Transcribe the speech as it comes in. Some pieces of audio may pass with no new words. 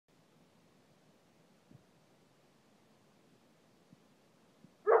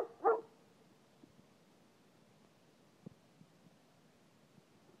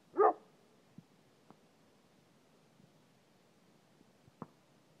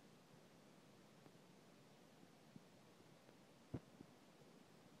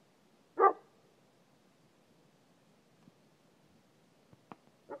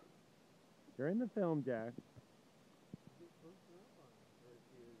You're in the film, Jack.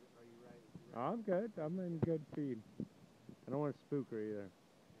 Oh, I'm good. I'm in good feed. I don't want to spook her either.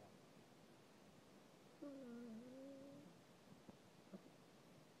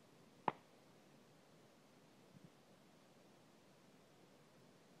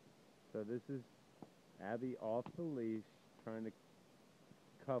 So this is Abby off the leash, trying to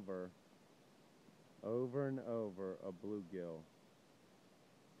cover over and over a bluegill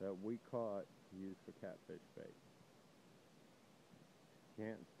that we caught to use for catfish bait. She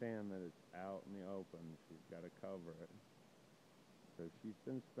can't stand that it's out in the open. She's got to cover it. So she's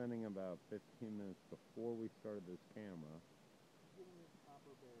been spending about 15 minutes before we started this camera. Getting it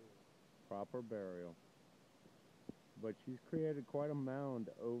proper burial. Proper burial. But she's created quite a mound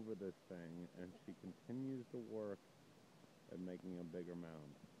over this thing, and she continues to work at making a bigger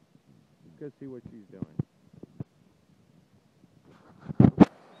mound. Let's go see what she's doing.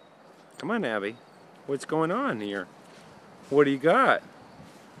 Come on, Abby. What's going on here? What do you got?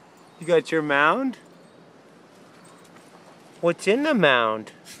 You got your mound? What's in the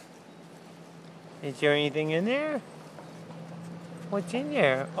mound? Is there anything in there? What's in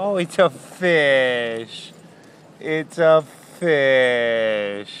there? Oh, it's a fish. It's a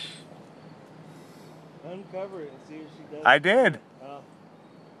fish. Uncover it and see if she does. I did.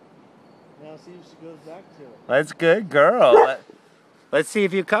 Now see if she goes back to it. That's good, girl. Let's see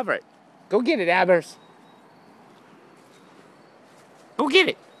if you cover it. Go get it, Abbers. Go get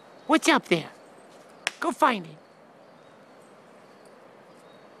it. What's up there? Go find it.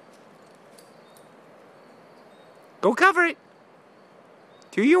 Go cover it.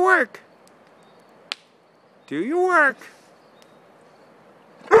 Do your work. Do your work.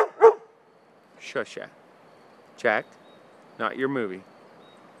 Shush ya. Jack, not your movie.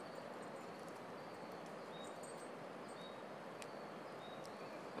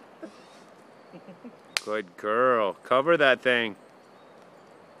 Good girl. Cover that thing.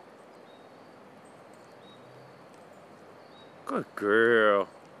 Good girl.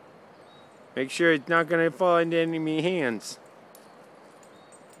 Make sure it's not going to fall into enemy hands.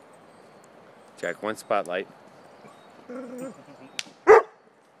 Jack, one spotlight. Oh,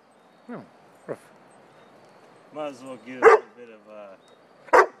 rough. Might as well give it a bit of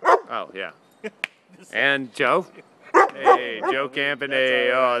Oh, yeah. And Joe. Hey, Joe camping.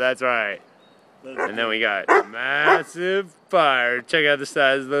 Hey, oh, that's right. And then we got massive fire. Check out the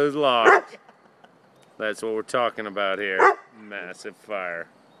size of those logs. That's what we're talking about here. Massive fire.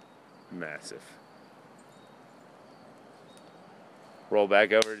 Massive. Roll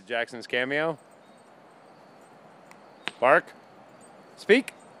back over to Jackson's cameo. Bark.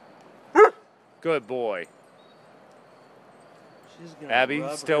 Speak. Good boy.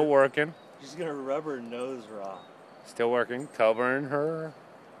 Abby's still working. She's gonna rub her nose raw. Still working, covering her.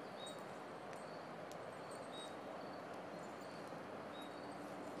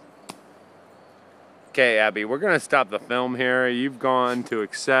 Okay, Abby, we're gonna stop the film here. You've gone to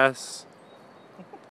excess.